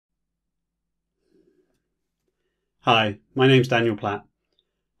Hi, my name's Daniel Platt.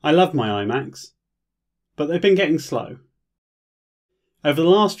 I love my iMacs, but they've been getting slow. Over the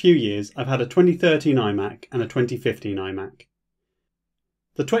last few years, I've had a 2013 iMac and a 2015 iMac.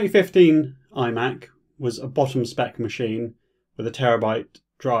 The 2015 iMac was a bottom spec machine with a terabyte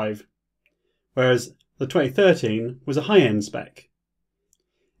drive, whereas the 2013 was a high-end spec.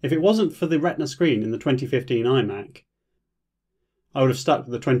 If it wasn't for the Retina screen in the 2015 iMac, I would have stuck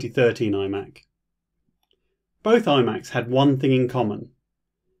with the 2013 iMac. Both iMacs had one thing in common,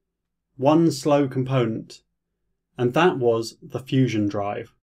 one slow component, and that was the Fusion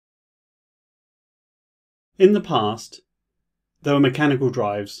drive. In the past, there were mechanical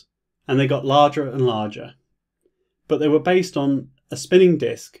drives, and they got larger and larger, but they were based on a spinning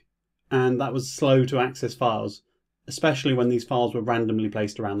disk, and that was slow to access files, especially when these files were randomly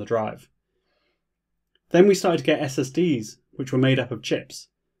placed around the drive. Then we started to get SSDs, which were made up of chips,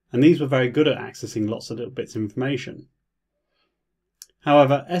 and these were very good at accessing lots of little bits of information.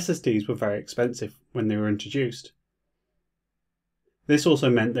 However, SSDs were very expensive when they were introduced. This also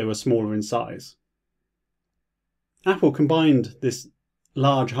meant they were smaller in size. Apple combined this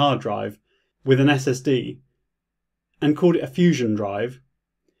large hard drive with an SSD and called it a Fusion drive.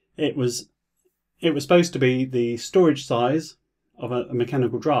 It was supposed to be the storage size of a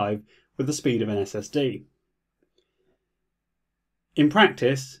mechanical drive with the speed of an SSD. In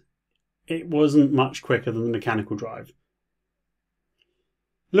practice, it wasn't much quicker than the mechanical drive.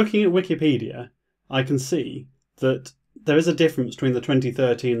 Looking at Wikipedia, I can see that there is a difference between the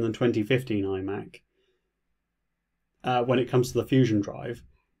 2013 and the 2015 iMac when it comes to the Fusion drive,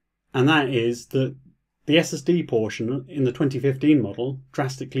 and that is that the SSD portion in the 2015 model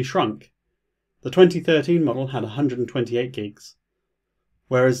drastically shrunk. The 2013 model had 128 gigs,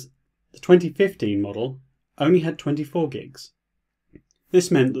 whereas the 2015 model only had 24 gigs. This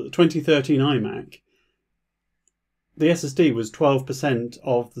meant that the 2013 iMac, the SSD was 12%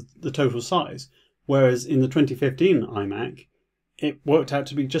 of the total size, whereas in the 2015 iMac, it worked out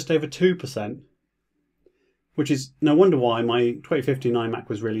to be just over 2%, which is no wonder why my 2015 iMac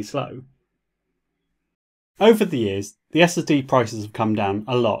was really slow. Over the years, the SSD prices have come down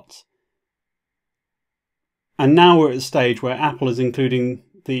a lot. And now we're at a stage where Apple is including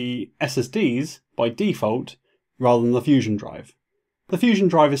the SSDs by default rather than the Fusion drive. The Fusion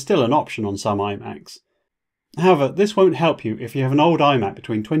drive is still an option on some iMacs. However, this won't help you if you have an old iMac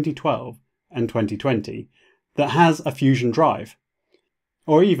between 2012 and 2020 that has a Fusion drive,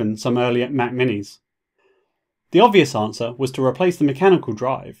 or even some early Mac Minis. The obvious answer was to replace the mechanical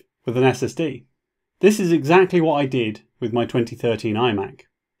drive with an SSD. This is exactly what I did with my 2013 iMac.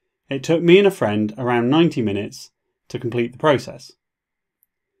 It took me and a friend around 90 minutes to complete the process.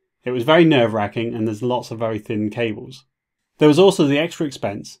 It was very nerve-wracking and there's lots of very thin cables. There was also the extra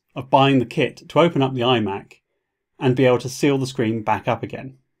expense of buying the kit to open up the iMac and be able to seal the screen back up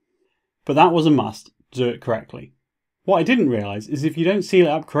again. But that was a must to do it correctly. What I didn't realise is if you don't seal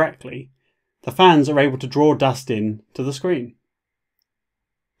it up correctly, the fans are able to draw dust in to the screen.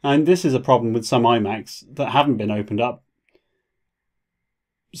 And this is a problem with some iMacs that haven't been opened up.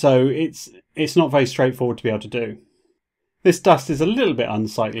 So it's not very straightforward to be able to do. This dust is a little bit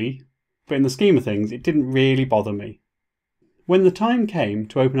unsightly, but in the scheme of things, it didn't really bother me. When the time came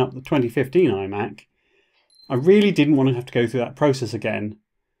to open up the 2015 iMac, I really didn't want to have to go through that process again,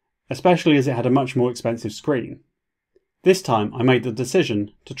 especially as it had a much more expensive screen. This time I made the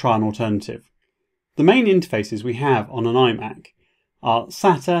decision to try an alternative. The main interfaces we have on an iMac are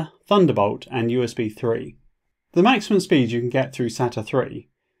SATA, Thunderbolt and USB 3. The maximum speed you can get through SATA 3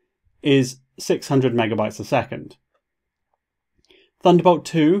 is 600 megabytes a second. Thunderbolt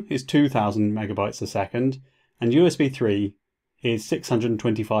 2 is 2000 megabytes a second, and USB 3 is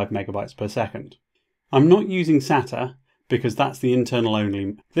 625 megabytes per second. I'm not using SATA because that's the internal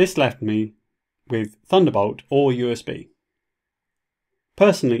only. This left me with Thunderbolt or USB.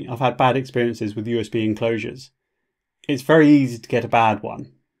 Personally, I've had bad experiences with USB enclosures. It's very easy to get a bad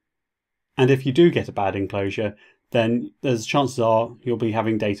one. And if you do get a bad enclosure, then there's chances are you'll be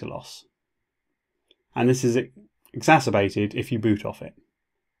having data loss. And this is exacerbated if you boot off it.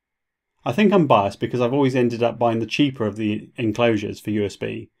 I think I'm biased because I've always ended up buying the cheaper of the enclosures for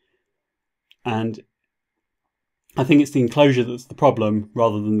USB. And I think it's the enclosure that's the problem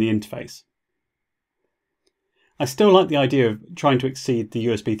rather than the interface. I still like the idea of trying to exceed the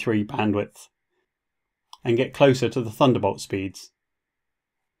USB 3 bandwidth and get closer to the Thunderbolt speeds.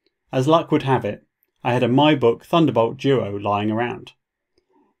 As luck would have it, I had a MyBook Thunderbolt Duo lying around.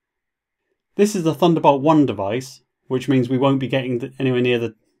 This is the Thunderbolt 1 device, which means we won't be getting anywhere near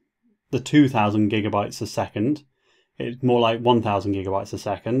the 2000 gigabytes a second. It's more like 1000 gigabytes a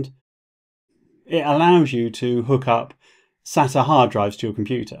second. it allows you to hook up SATA hard drives to your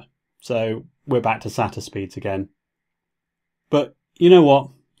computer. So we're back to SATA speeds again. But you know what?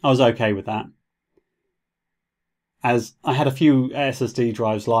 I was okay with that, as I had a few SSD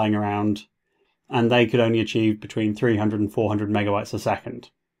drives lying around and they could only achieve between 300 and 400 megabytes a second.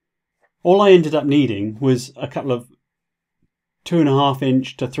 All I ended up needing was a couple of 2.5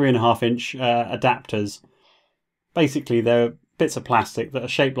 inch to 3.5 inch adapters. Basically, they're bits of plastic that are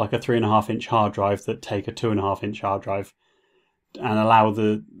shaped like a 3.5 inch hard drive that take a 2.5 inch hard drive and allow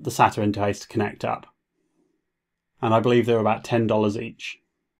the SATA interface to connect up. And I believe they're about $10 each.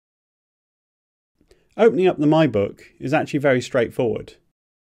 Opening up the MyBook is actually very straightforward.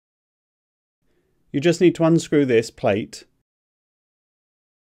 You just need to unscrew this plate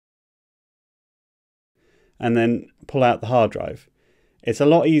and then pull out the hard drive. It's a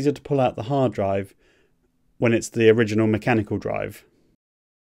lot easier to pull out the hard drive when it's the original mechanical drive.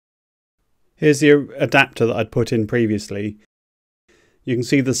 Here's the adapter that I'd put in previously. You can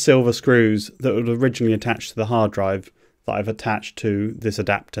see the silver screws that would originally attach to the hard drive that I've attached to this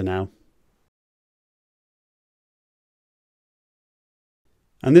adapter now.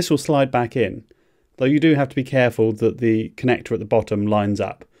 And this will slide back in, though you do have to be careful that the connector at the bottom lines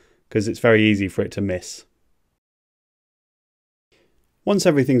up, because it's very easy for it to miss. Once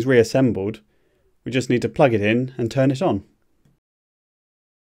everything's reassembled, we just need to plug it in and turn it on.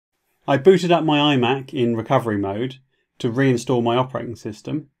 I booted up my iMac in recovery mode to reinstall my operating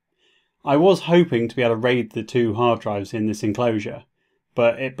system. I was hoping to be able to RAID the two hard drives in this enclosure,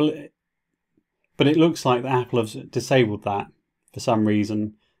 but it looks like that Apple has disabled that for some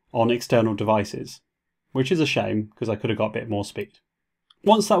reason on external devices, which is a shame because I could have got a bit more speed.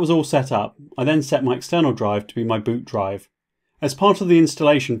 Once that was all set up, I then set my external drive to be my boot drive. As part of the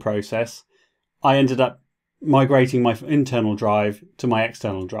installation process, I ended up migrating my internal drive to my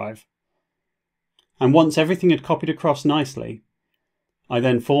external drive. And once everything had copied across nicely, I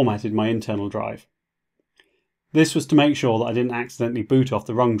then formatted my internal drive. This was to make sure that I didn't accidentally boot off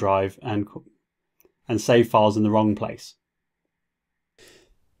the wrong drive and save files in the wrong place.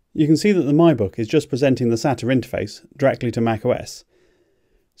 You can see that the MyBook is just presenting the SATA interface directly to macOS,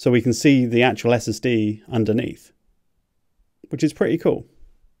 so we can see the actual SSD underneath, which is pretty cool.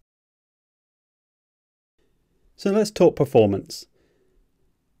 So let's talk performance.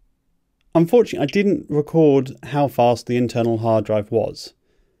 Unfortunately, I didn't record how fast the internal hard drive was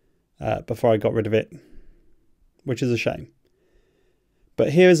before I got rid of it, which is a shame.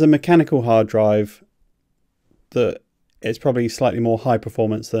 But here's a mechanical hard drive that is probably slightly more high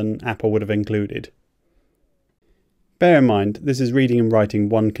performance than Apple would have included. Bear in mind, this is reading and writing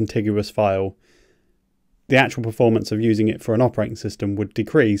one contiguous file. The actual performance of using it for an operating system would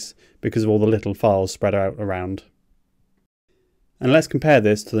decrease because of all the little files spread out around. And let's compare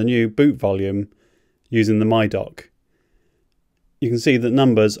this to the new boot volume using the MyDock. You can see that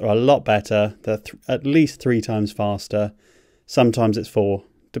numbers are a lot better. They're at least 3 times faster. Sometimes it's 4,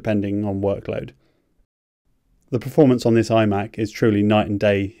 depending on workload. The performance on this iMac is truly night and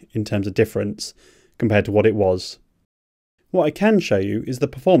day in terms of difference compared to what it was. What I can show you is the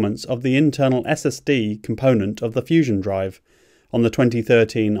performance of the internal SSD component of the Fusion drive on the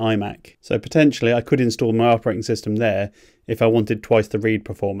 2013 iMac. So potentially I could install my operating system there if I wanted twice the read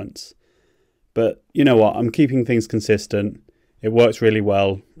performance. But you know what, I'm keeping things consistent. It works really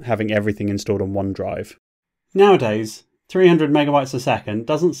well having everything installed on one drive. Nowadays, 300 megabytes a second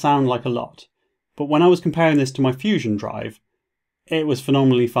doesn't sound like a lot, but when I was comparing this to my Fusion drive, it was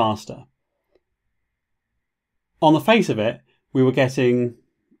phenomenally faster. On the face of it, we were getting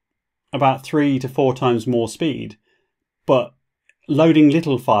about 3 to 4 times more speed, but loading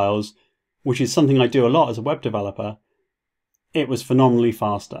little files, which is something I do a lot as a web developer, it was phenomenally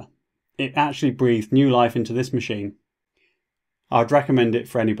faster. It actually breathed new life into this machine. I'd recommend it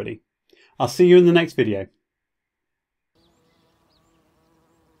for anybody. I'll see you in the next video.